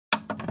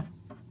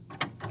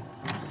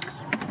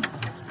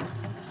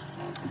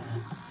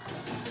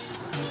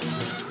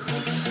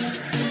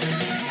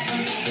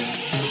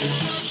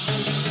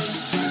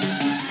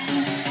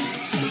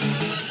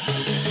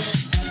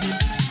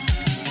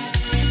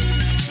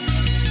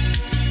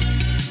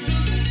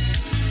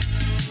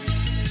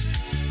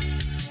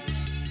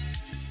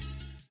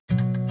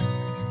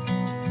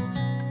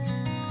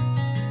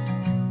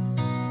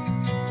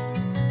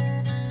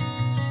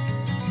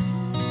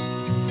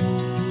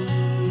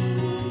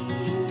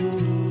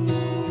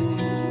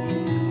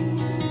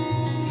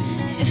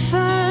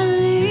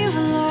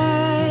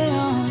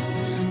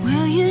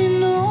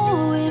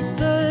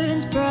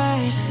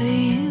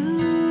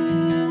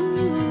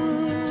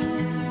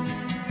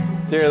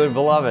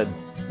beloved,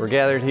 we're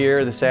gathered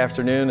here this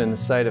afternoon in the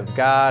sight of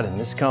God and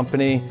this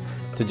company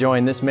to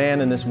join this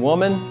man and this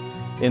woman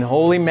in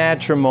holy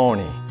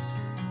matrimony.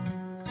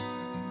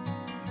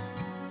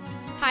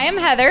 Hi, I'm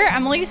Heather,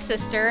 Emily's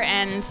sister,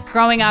 and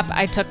growing up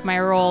I took my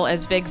role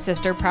as big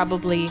sister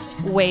probably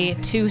way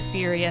too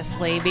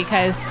seriously,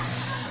 because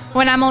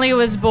when Emily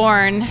was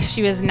born,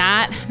 she was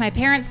not my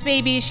parents'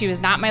 baby, she was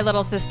not my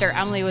little sister,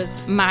 Emily was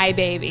my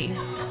baby.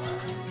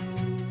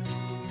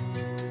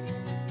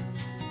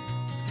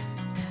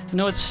 I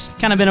know it's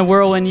kind of been a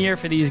whirlwind year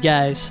for these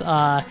guys.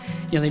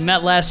 They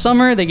met last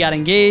summer, they got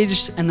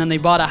engaged, and then they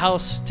bought a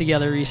house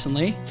together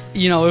recently.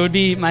 It would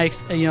be my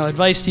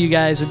advice to you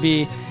guys would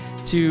be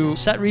to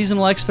set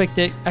reasonable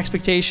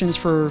expectations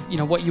for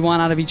what you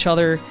want out of each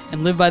other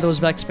and live by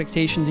those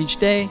expectations each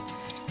day.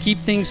 Keep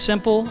things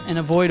simple and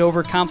avoid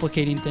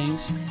overcomplicating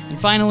things. And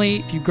finally,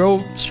 if you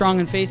grow strong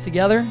in faith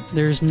together,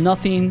 there's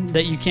nothing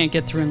that you can't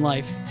get through in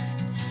life.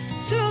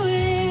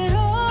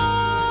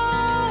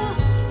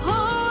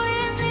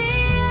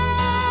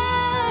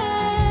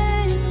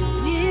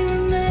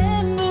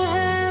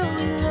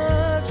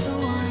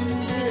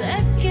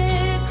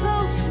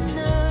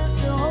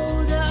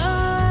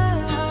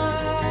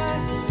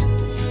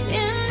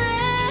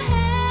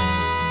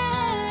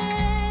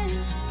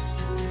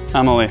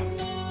 Emily,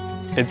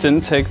 it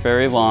didn't take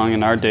very long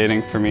in our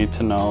dating for me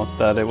to know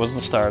that it was the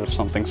start of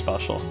something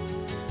special.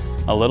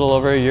 A little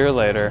over a year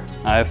later,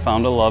 I have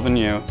found a love in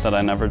you that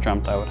I never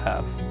dreamt I would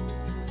have.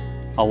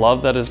 A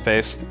love that is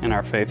based in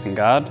our faith in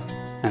God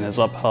and is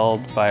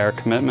upheld by our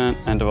commitment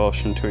and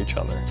devotion to each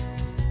other.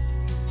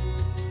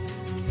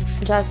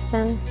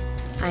 Justin,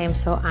 I am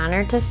so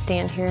honored to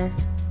stand here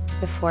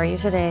before you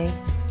today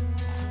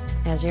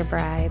as your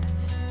bride.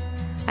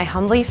 I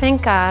humbly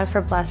thank God for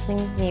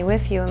blessing me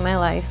with you in my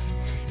life,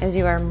 as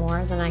you are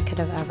more than I could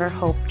have ever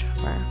hoped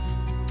for.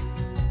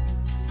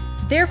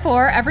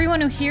 Therefore,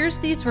 everyone who hears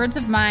these words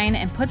of mine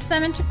and puts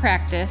them into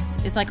practice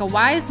is like a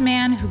wise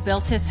man who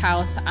built his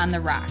house on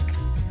the rock.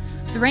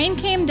 The rain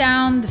came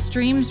down, the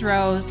streams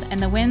rose, and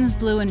the winds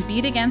blew and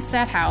beat against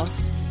that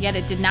house, yet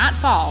it did not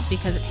fall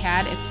because it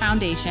had its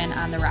foundation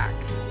on the rock.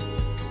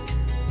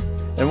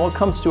 And when it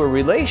comes to a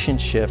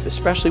relationship,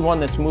 especially one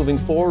that's moving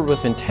forward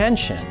with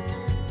intention,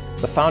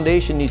 the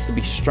foundation needs to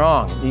be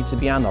strong. It needs to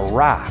be on the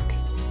rock.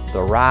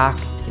 The rock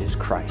is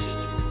Christ.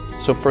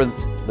 So for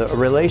the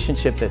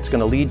relationship that's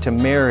going to lead to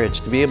marriage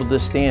to be able to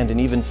stand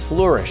and even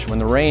flourish when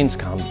the rains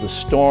come, the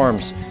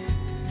storms,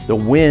 the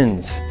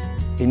winds,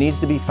 it needs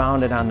to be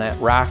founded on that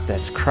rock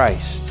that's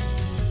Christ.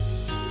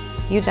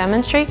 You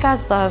demonstrate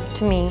God's love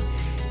to me,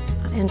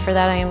 and for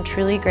that I am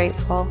truly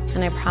grateful,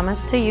 and I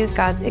promise to use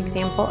God's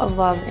example of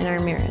love in our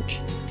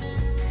marriage.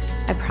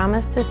 I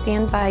promise to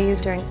stand by you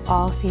during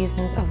all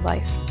seasons of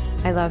life.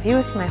 I love you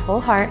with my whole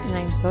heart, and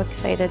I am so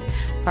excited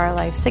for our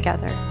lives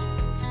together.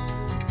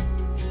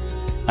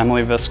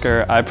 Emily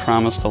Visker, I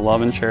promise to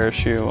love and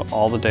cherish you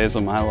all the days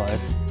of my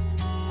life.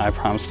 I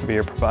promise to be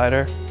your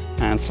provider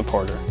and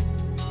supporter.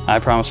 I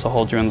promise to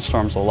hold you in the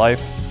storms of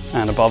life,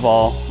 and above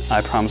all,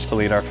 I promise to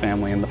lead our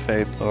family in the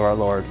faith of our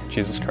Lord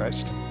Jesus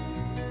Christ.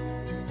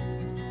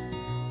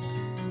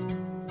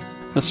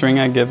 This ring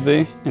I give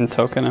thee in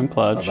token and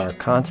pledge of our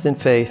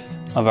constant faith,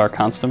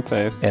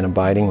 and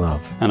abiding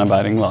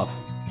love.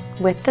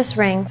 With this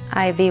ring,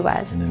 I thee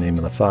wed. In the name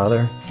of the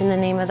Father. In the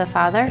name of the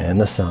Father.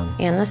 And the Son.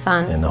 And the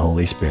Son. And the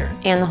Holy Spirit.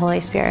 And the Holy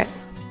Spirit.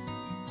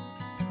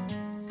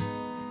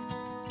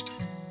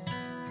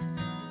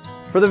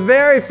 For the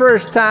very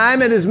first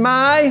time, it is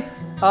my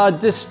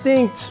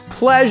distinct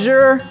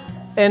pleasure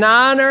and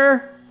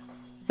honor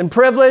and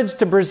privilege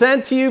to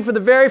present to you for the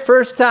very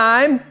first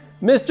time,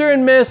 Mr.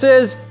 and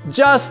Mrs.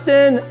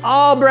 Justin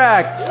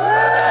Albrecht.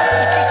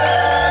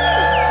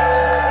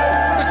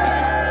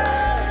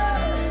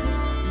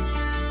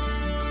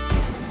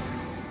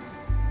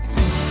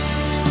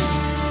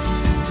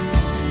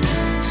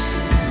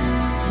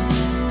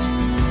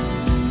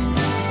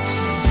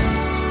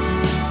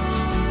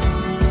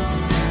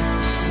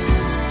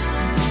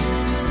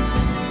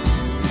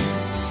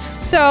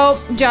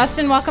 So,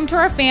 Justin, welcome to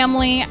our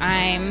family.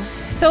 I'm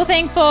so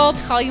thankful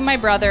to call you my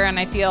brother, and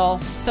I feel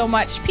so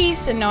much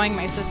peace in knowing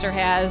my sister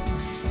has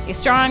a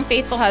strong,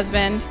 faithful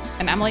husband.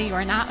 And Emily, you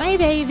are not my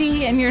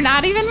baby, and you're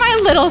not even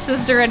my little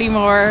sister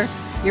anymore.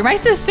 You're my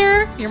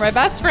sister, you're my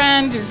best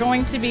friend, you're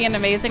going to be an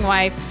amazing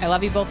wife. I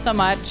love you both so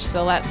much,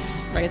 so let's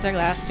raise our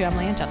glass to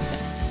Emily and Justin.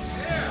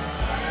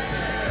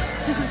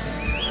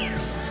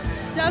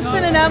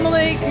 Justin and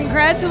Emily,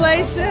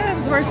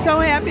 congratulations. We're so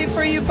happy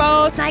for you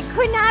both. I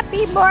could not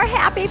be more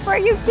happy for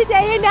you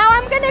today, and now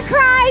I'm going to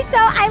cry, so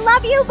I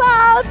love you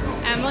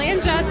both. Emily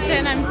and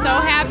Justin, I'm so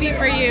happy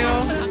for you.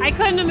 I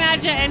couldn't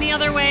imagine any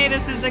other way.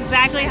 This is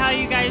exactly how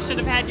you guys should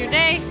have had your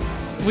day.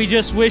 We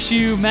just wish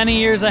you many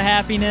years of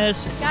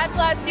happiness. God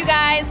bless you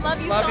guys.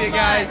 Love you so much. Love you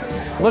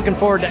guys. Looking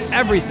forward to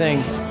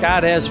everything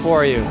God has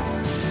for you.